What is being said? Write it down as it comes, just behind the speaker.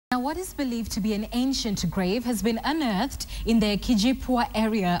Now, what is believed to be an ancient grave has been unearthed in the Kijipwa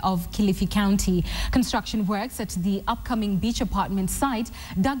area of Kilifi County. Construction works at the upcoming beach apartment site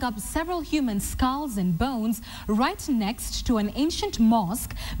dug up several human skulls and bones right next to an ancient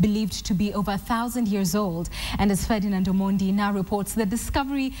mosque believed to be over 1,000 years old. And as Ferdinand Omondi now reports, the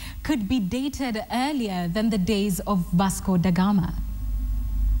discovery could be dated earlier than the days of Vasco Da Gama.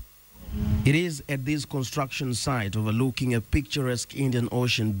 It is at this construction site overlooking a picturesque Indian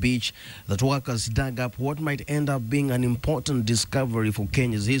Ocean beach that workers dug up what might end up being an important discovery for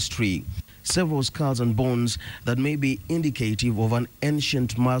Kenya's history. Several skulls and bones that may be indicative of an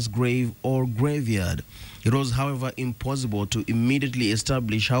ancient mass grave or graveyard. It was, however, impossible to immediately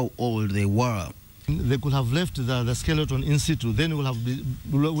establish how old they were. They could have left the skeleton in situ. Then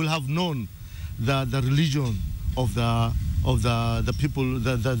we'll have known the religion of the people,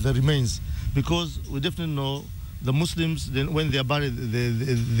 the remains, because we definitely know the Muslims, when they are buried,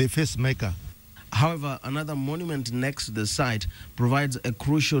 they face Mecca. However, another monument next to the site provides a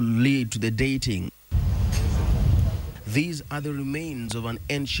crucial lead to the dating. These are the remains of an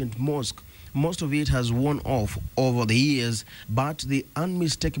ancient mosque. Most of it has worn off over the years, but the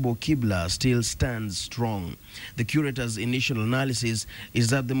unmistakable Qibla still stands strong. The curator's initial analysis is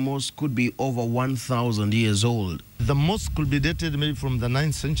that the mosque could be over 1,000 years old. The mosque could be dated maybe from the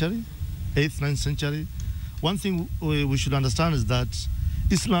 9th century, 8th, 9th century. One thing we should understand is that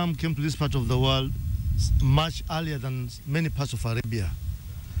Islam came to this part of the world much earlier than many parts of Arabia.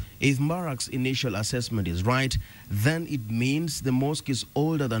 If Mbarak's initial assessment is right, then it means the mosque is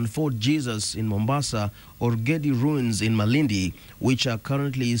older than Fort Jesus in Mombasa or Gedi ruins in Malindi, which are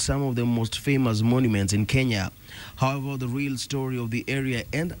currently some of the most famous monuments in Kenya. However, the real story of the area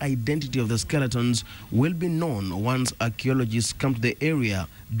and identity of the skeletons will be known once archaeologists come to the area,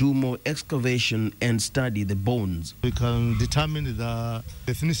 do more excavation and study the bones. We can determine the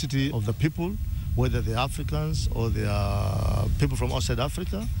ethnicity of the people, whether they're Africans or they are people from outside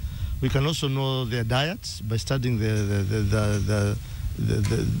Africa. We can also know their diets by studying the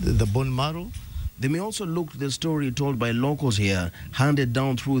bone marrow. They may also look to the story told by locals here, handed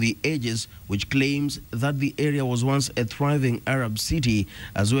down through the ages, which claims that the area was once a thriving Arab city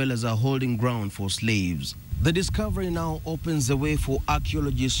as well as a holding ground for slaves. The discovery now opens the way for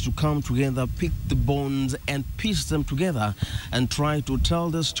archaeologists to come together, pick the bones and piece them together and try to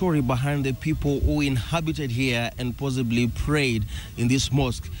tell the story behind the people who inhabited here and possibly prayed in this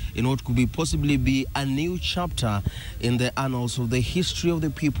mosque in what could possibly be a new chapter in the annals of the history of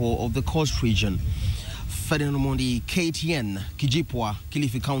the people of the coast region. Ferdinand Omondi, KTN, Kijipwa,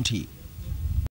 Kilifi County.